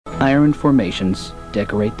Iron formations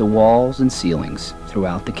decorate the walls and ceilings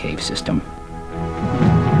throughout the cave system.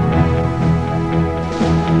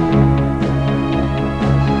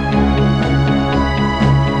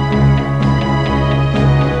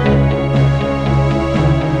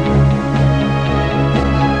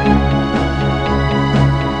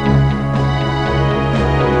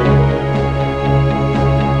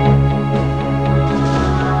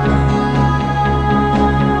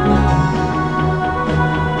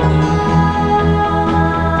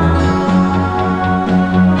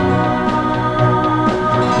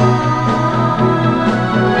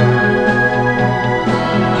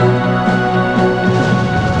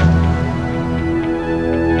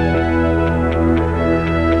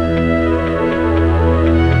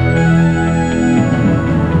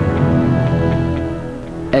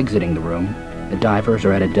 Exiting the room, the divers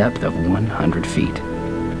are at a depth of 100 feet.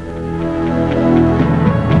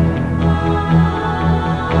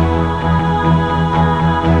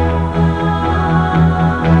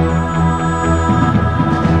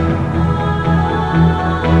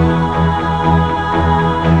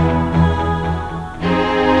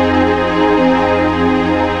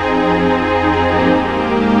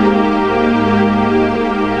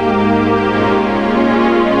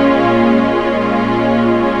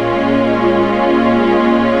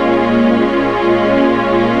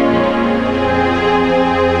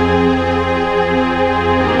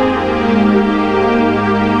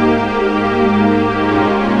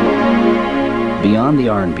 Beyond the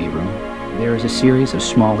R&B room, there is a series of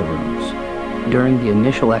smaller rooms. During the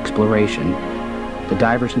initial exploration, the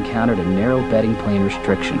divers encountered a narrow bedding plane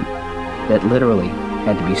restriction that literally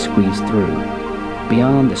had to be squeezed through.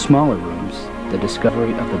 Beyond the smaller rooms, the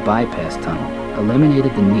discovery of the bypass tunnel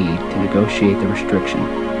eliminated the need to negotiate the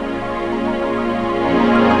restriction.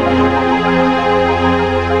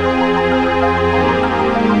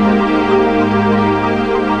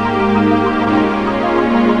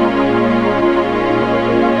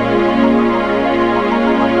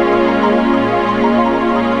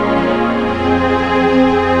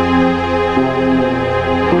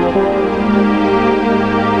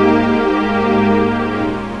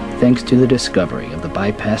 Thanks to the discovery of the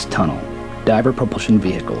bypass tunnel, diver propulsion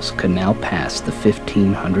vehicles can now pass the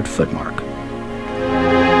 1,500-foot mark.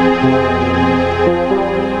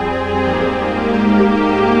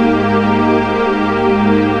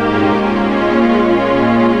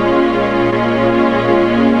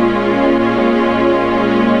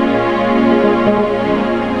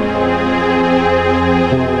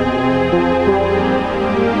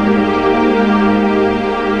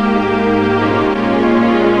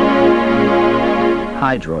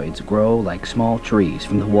 Hydroids grow like small trees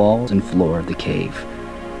from the walls and floor of the cave.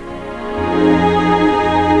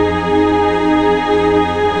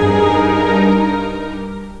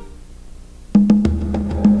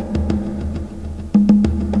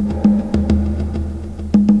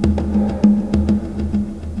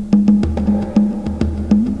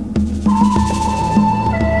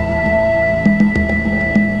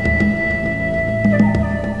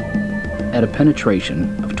 At a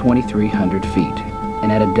penetration of 2,300 feet,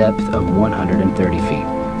 and at a depth of 130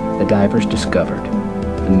 feet, the divers discovered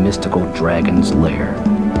the mystical dragon's lair.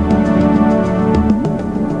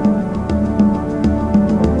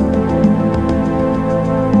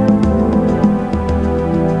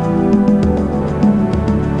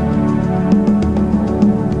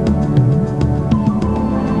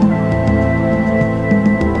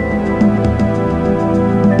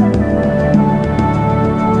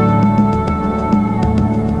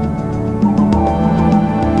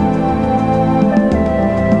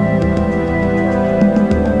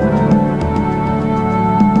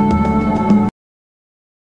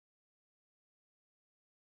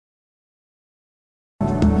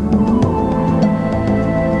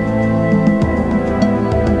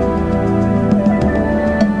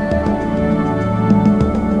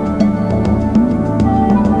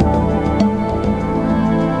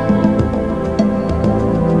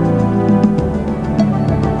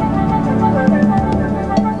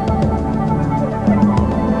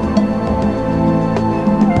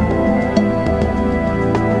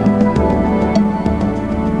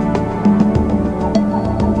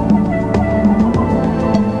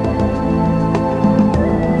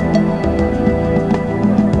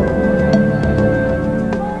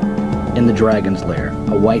 In the dragon's lair,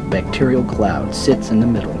 a white bacterial cloud sits in the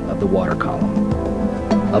middle of the water column.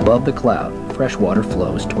 Above the cloud, fresh water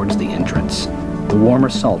flows towards the entrance. The warmer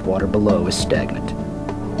salt water below is stagnant.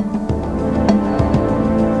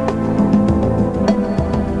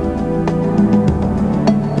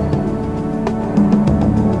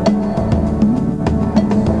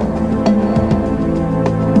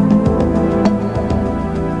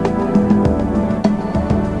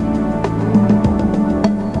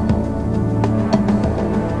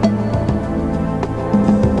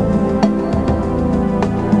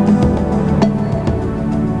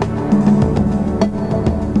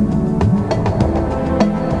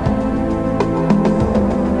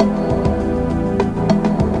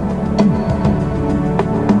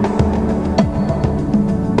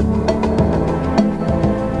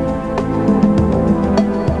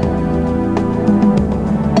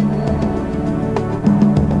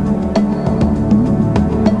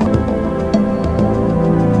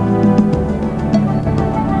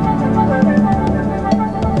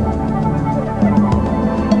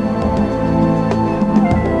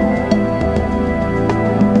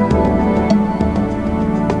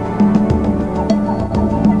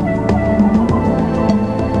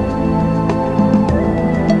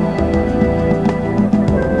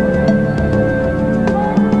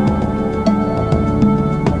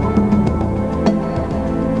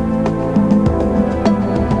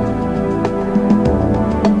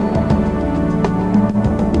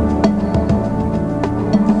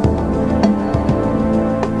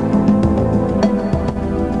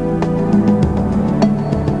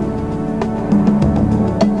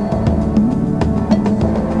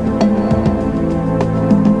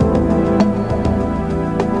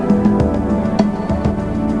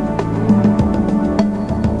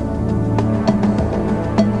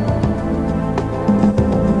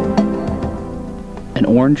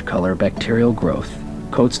 orange color bacterial growth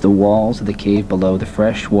coats the walls of the cave below the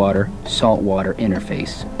freshwater saltwater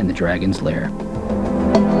interface in the dragon's lair.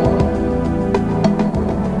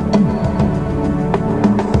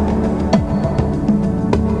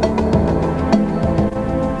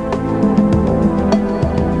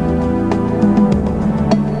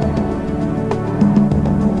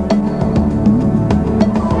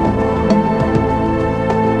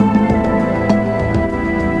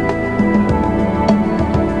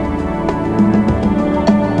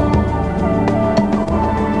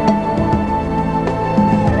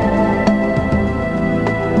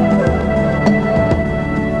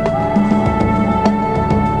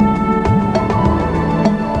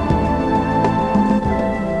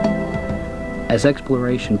 As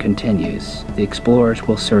exploration continues, the explorers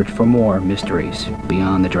will search for more mysteries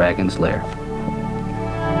beyond the dragon's lair.